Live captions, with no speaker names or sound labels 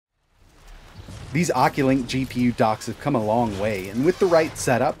These OCuLink GPU docks have come a long way, and with the right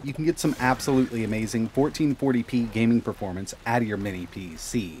setup, you can get some absolutely amazing 1440p gaming performance out of your mini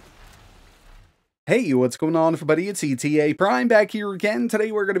PC. Hey, what's going on everybody? It's ETAPRIME back here again.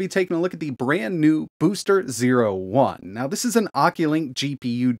 Today we're going to be taking a look at the brand new BoostR OCuLi. Now this is an OCuLink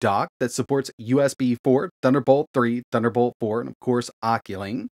GPU dock that supports USB4, Thunderbolt 3, Thunderbolt 4, and of course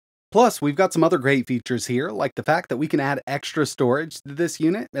OCuLink. Plus, we've got some other great features here, like the fact that we can add extra storage to this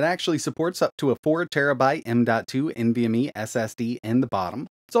unit. It actually supports up to a 4TB M.2 NVMe SSD in the bottom.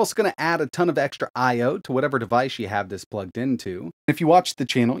 It's also going to add a ton of extra I/O to whatever device you have this plugged into. If you watch the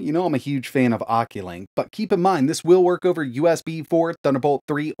channel, you know I'm a huge fan of OCuLink, but keep in mind this will work over USB 4, Thunderbolt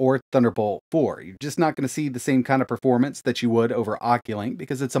 3, or Thunderbolt 4. You're just not going to see the same kind of performance that you would over OCuLink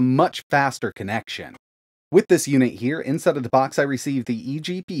because it's a much faster connection. With this unit here, inside of the box I received the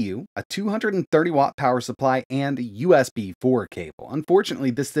eGPU, a 230-watt power supply, and a USB 4 cable.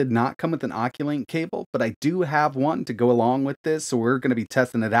 Unfortunately, this did not come with an OCuLink cable, but I do have one to go along with this, so we're going to be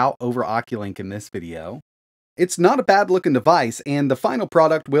testing it out over OCuLink in this video. It's not a bad looking device, and the final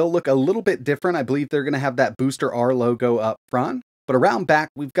product will look a little bit different. I believe they're going to have that BoostR logo up front. But around back,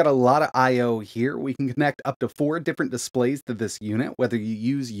 we've got a lot of I/O here. We can connect up to 4 different displays to this unit, whether you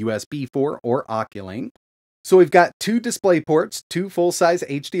use USB 4 or OCuLink. So we've got 2 display ports, 2 full-size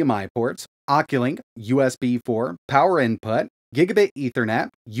HDMI ports, OCuLink, USB 4, power input, gigabit Ethernet,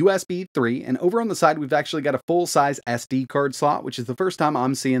 USB 3, and over on the side we've actually got a full-size SD card slot, which is the first time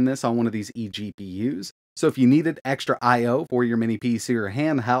I'm seeing this on one of these eGPUs. So if you needed extra I/O for your mini PC or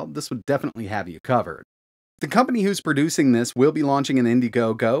handheld, this would definitely have you covered. The company who's producing this will be launching an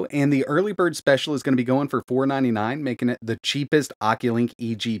Indiegogo, and the early bird special is going to be going for $4.99, making it the cheapest OCuLink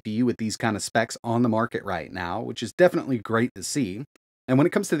eGPU with these kind of specs on the market right now, which is definitely great to see. And when it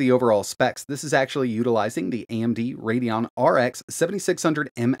comes to the overall specs, this is actually utilizing the AMD Radeon RX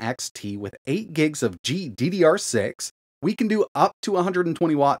 7600 XT with 8 gigs of GDDR6. We can do up to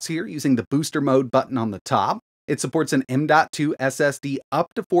 120 watts here using the booster mode button on the top. It supports an M.2 SSD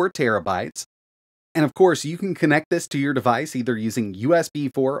up to 4 terabytes. And of course, you can connect this to your device either using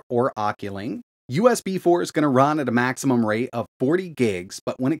USB 4 or OCuLink. USB 4 is going to run at a maximum rate of 40 gigs,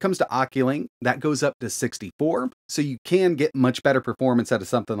 but when it comes to OCuLink, that goes up to 64. So you can get much better performance out of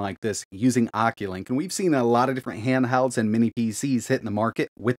something like this using OCuLink. And we've seen a lot of different handhelds and mini PCs hitting the market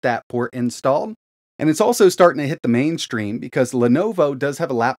with that port installed. And it's also starting to hit the mainstream because Lenovo does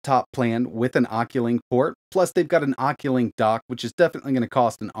have a laptop planned with an OCuLink port. Plus, they've got an OCuLink dock, which is definitely going to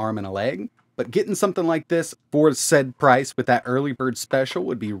cost an arm and a leg. But getting something like this for said price with that early bird special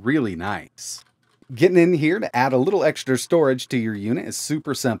would be really nice. Getting in here to add a little extra storage to your unit is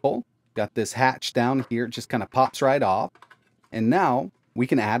super simple. Got this hatch down here, it just kind of pops right off. And now we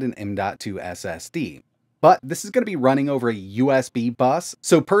can add an M.2 SSD. But this is going to be running over a USB bus.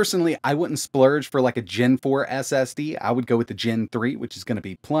 So personally, I wouldn't splurge for like a Gen 4 SSD. I would go with the Gen 3, which is going to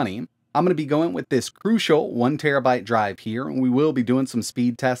be plenty. I'm going to be going with this crucial 1 terabyte drive here, and we will be doing some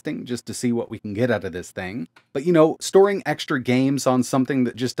speed testing just to see what we can get out of this thing. But you know, storing extra games on something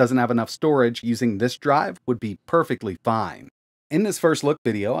that just doesn't have enough storage using this drive would be perfectly fine. In this first look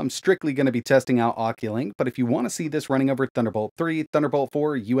video, I'm strictly going to be testing out OCuLink, but if you want to see this running over Thunderbolt 3, Thunderbolt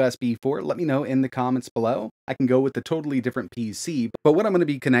 4, USB 4, let me know in the comments below. I can go with a totally different PC, but what I'm going to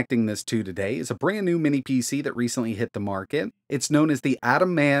be connecting this to today is a brand new mini PC that recently hit the market. It's known as the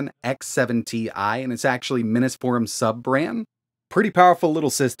ATAPRIME X7 Ti, and it's actually Minisforum's sub-brand. Pretty powerful little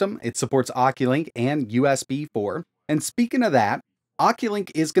system. It supports OCuLink and USB 4. And speaking of that, OCuLink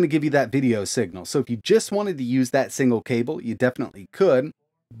is going to give you that video signal, so if you just wanted to use that single cable, you definitely could,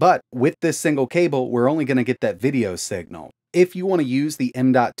 but with this single cable, we're only going to get that video signal. If you want to use the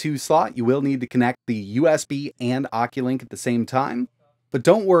M.2 slot, you will need to connect the USB and OCuLink at the same time, but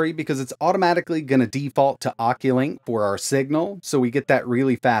don't worry because it's automatically going to default to OCuLink for our signal, so we get that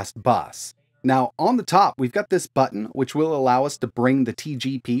really fast bus. Now, on the top, we've got this button, which will allow us to bring the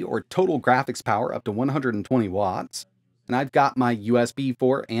TGP, or total graphics power, up to 120 watts. And I've got my USB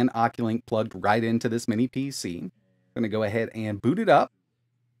 4 and OCuLink plugged right into this mini PC. I'm going to go ahead and boot it up.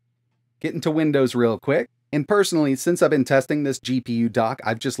 Get into Windows real quick. And personally, since I've been testing this GPU dock,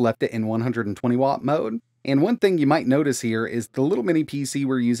 I've just left it in 120 watt mode. And one thing you might notice here is the little mini PC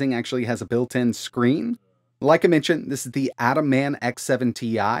we're using actually has a built-in screen. Like I mentioned, this is the ATAPRIME X7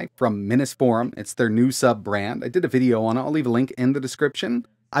 Ti from Minisforum. It's their new sub-brand. I did a video on it. I'll leave a link in the description.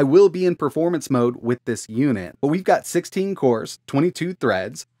 I will be in performance mode with this unit, but we've got 16 cores, 22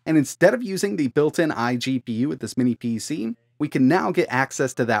 threads, and instead of using the built-in iGPU with this mini PC, we can now get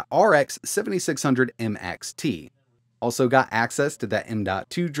access to that RX 7600 XT. Also got access to that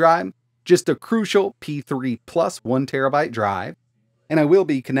M.2 drive, just a crucial P3 plus 1 terabyte drive, And I will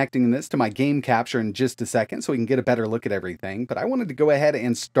be connecting this to my game capture in just a second so we can get a better look at everything, but I wanted to go ahead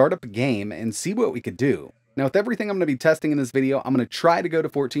and start up a game and see what we could do. Now with everything I'm going to be testing in this video, I'm going to try to go to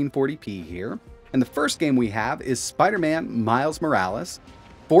 1440p here. And the first game we have is Spider-Man Miles Morales,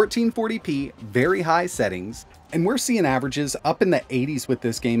 1440p, very high settings. And we're seeing averages up in the 80s with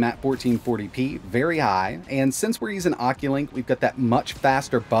this game at 1440p, very high. And since we're using OCuLink, we've got that much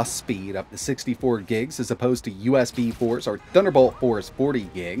faster bus speed up to 64 gigs as opposed to USB4's or Thunderbolt 4's 40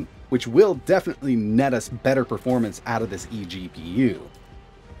 gig, which will definitely net us better performance out of this eGPU.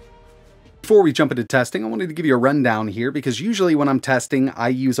 Before we jump into testing, I wanted to give you a rundown here because usually when I'm testing, I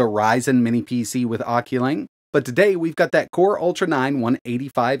use a Ryzen mini PC with OCuLink. But today we've got that Core Ultra 9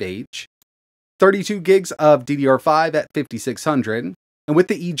 185H. 32 gigs of DDR5 at 5600, and with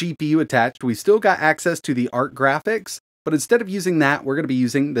the eGPU attached, we still got access to the ARC graphics, but instead of using that, we're going to be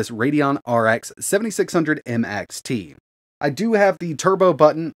using this Radeon RX 7600 MXT. I do have the turbo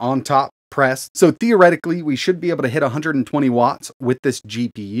button on top pressed, so theoretically we should be able to hit 120 watts with this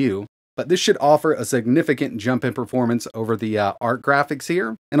GPU, but this should offer a significant jump in performance over the ARC graphics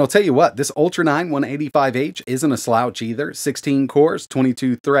here. And I'll tell you what, this Ultra 9 185H isn't a slouch either, 16 cores,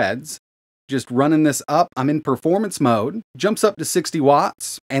 22 threads. Just running this up, I'm in performance mode, jumps up to 60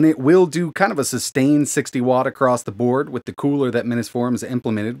 watts, and it will do kind of a sustained 60 watt across the board with the cooler that Form has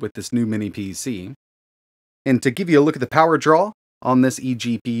implemented with this new mini PC. And to give you a look at the power draw on this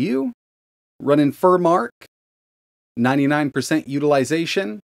eGPU, running Furmark, 99%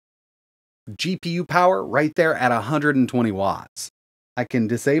 utilization, GPU power right there at 120 watts. I can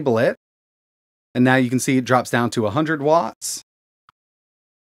disable it, and now you can see it drops down to 100 watts.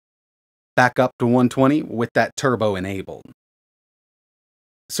 Back up to 120 with that turbo enabled.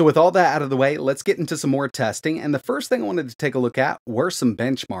 So with all that out of the way, let's get into some more testing. And the first thing I wanted to take a look at were some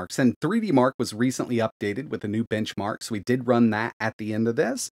benchmarks. And 3D Mark was recently updated with a new benchmark, so we did run that at the end of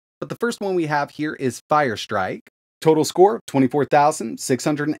this. But the first one we have here is Firestrike. Total score,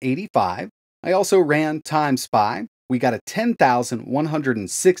 24,685. I also ran Time Spy. We got a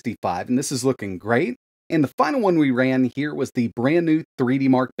 10,165, and this is looking great. And the final one we ran here was the brand new 3D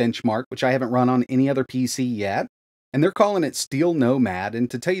Mark benchmark, which I haven't run on any other PC yet. And they're calling it Steel Nomad. And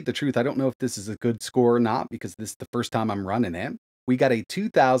to tell you the truth, I don't know if this is a good score or not because this is the first time I'm running it. We got a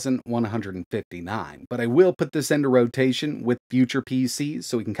 2,159, but I will put this into rotation with future PCs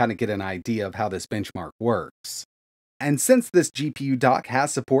so we can kind of get an idea of how this benchmark works. And since this GPU dock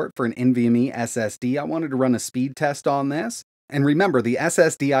has support for an NVMe SSD, I wanted to run a speed test on this. And remember, the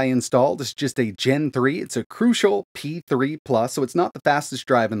SSD I installed is just a Gen 3. It's a Crucial P3+, so it's not the fastest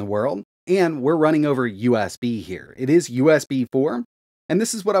drive in the world. And we're running over USB here. It is USB4, and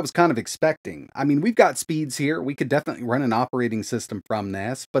this is what I was kind of expecting. I mean, we've got speeds here. We could definitely run an operating system from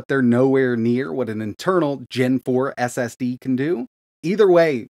this, but they're nowhere near what an internal Gen 4 SSD can do. Either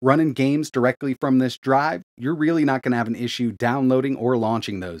way, running games directly from this drive, you're really not going to have an issue downloading or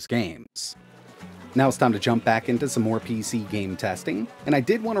launching those games. Now it's time to jump back into some more PC game testing, and I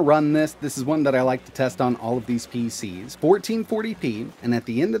did want to run this. This is one that I like to test on all of these PCs, 1440p, and at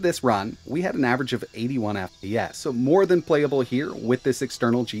the end of this run, we had an average of 81 FPS, so more than playable here with this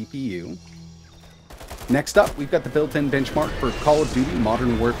external GPU. Next up, we've got the built-in benchmark for Call of Duty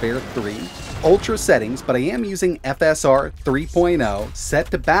Modern Warfare 3. Ultra settings, but I am using FSR 3.0 set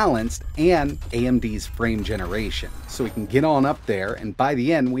to balanced and AMD's frame generation. So we can get on up there, and by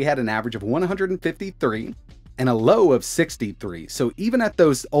the end we had an average of 153 and a low of 63. So even at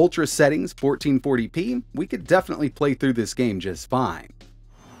those ultra settings, 1440p, we could definitely play through this game just fine.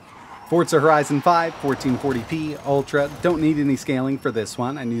 Forza Horizon 5, 1440p, Ultra, don't need any scaling for this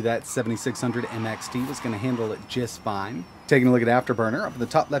one. I knew that 7600 MXT was going to handle it just fine. Taking a look at Afterburner, up in the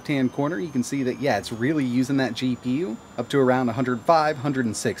top left-hand corner, you can see that, yeah, it's really using that GPU up to around 105,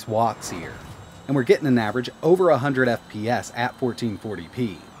 106 watts here. And we're getting an average over 100 FPS at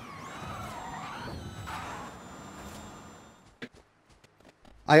 1440p.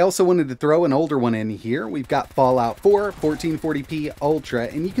 I also wanted to throw an older one in here. We've got Fallout 4, 1440p Ultra,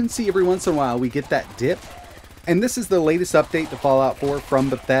 and you can see every once in a while we get that dip. And this is the latest update to Fallout 4 from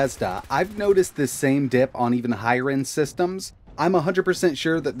Bethesda. I've noticed this same dip on even higher end systems. I'm 100%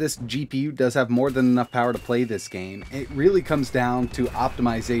 sure that this GPU does have more than enough power to play this game. It really comes down to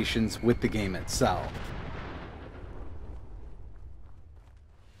optimizations with the game itself.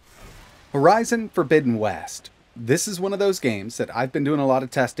 Horizon Forbidden West. This is one of those games that I've been doing a lot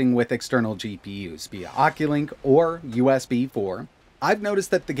of testing with external GPUs, be it OCuLink or USB4. I've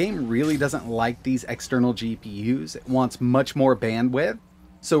noticed that the game really doesn't like these external GPUs. It wants much more bandwidth.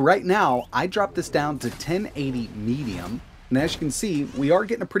 So right now, I dropped this down to 1080 medium, and as you can see, we are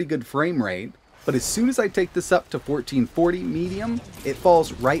getting a pretty good frame rate. but as soon as I take this up to 1440 medium, it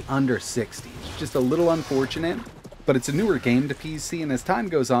falls right under 60. It's just a little unfortunate, but it's a newer game to PC, and as time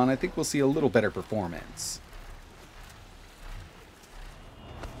goes on, I think we'll see a little better performance.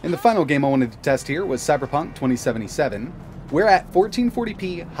 And the final game I wanted to test here was Cyberpunk 2077. We're at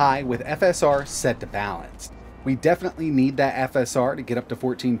 1440p high with FSR set to balanced. We definitely need that FSR to get up to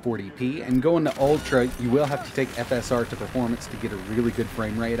 1440p, and going to Ultra, you will have to take FSR to performance to get a really good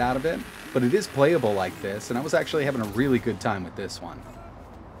frame rate out of it, but it is playable like this, and I was actually having a really good time with this one.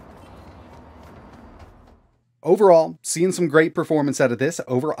 Overall, seeing some great performance out of this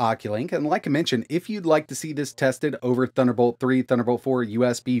over OCuLink, and like I mentioned, if you'd like to see this tested over Thunderbolt 3, Thunderbolt 4,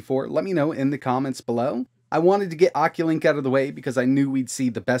 USB4, let me know in the comments below. I wanted to get OCuLink out of the way because I knew we'd see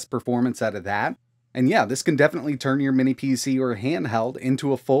the best performance out of that. And yeah, this can definitely turn your mini PC or handheld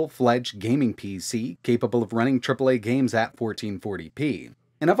into a full-fledged gaming PC capable of running AAA games at 1440p.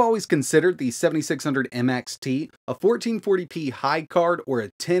 And I've always considered the 7600 MXT a 1440p high card or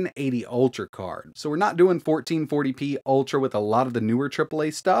a 1080 Ultra card. So we're not doing 1440p Ultra with a lot of the newer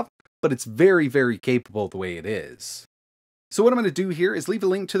AAA stuff, but it's very, very capable the way it is. So what I'm going to do here is leave a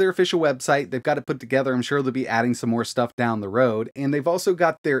link to their official website. They've got it put together. I'm sure they'll be adding some more stuff down the road. And they've also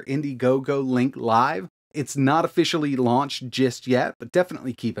got their Indiegogo link live. It's not officially launched just yet, but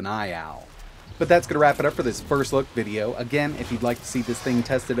definitely keep an eye out. But that's going to wrap it up for this first look video. Again, if you'd like to see this thing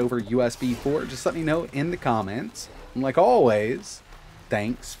tested over USB4, just let me know in the comments. And like always,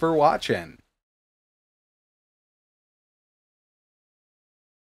 thanks for watching.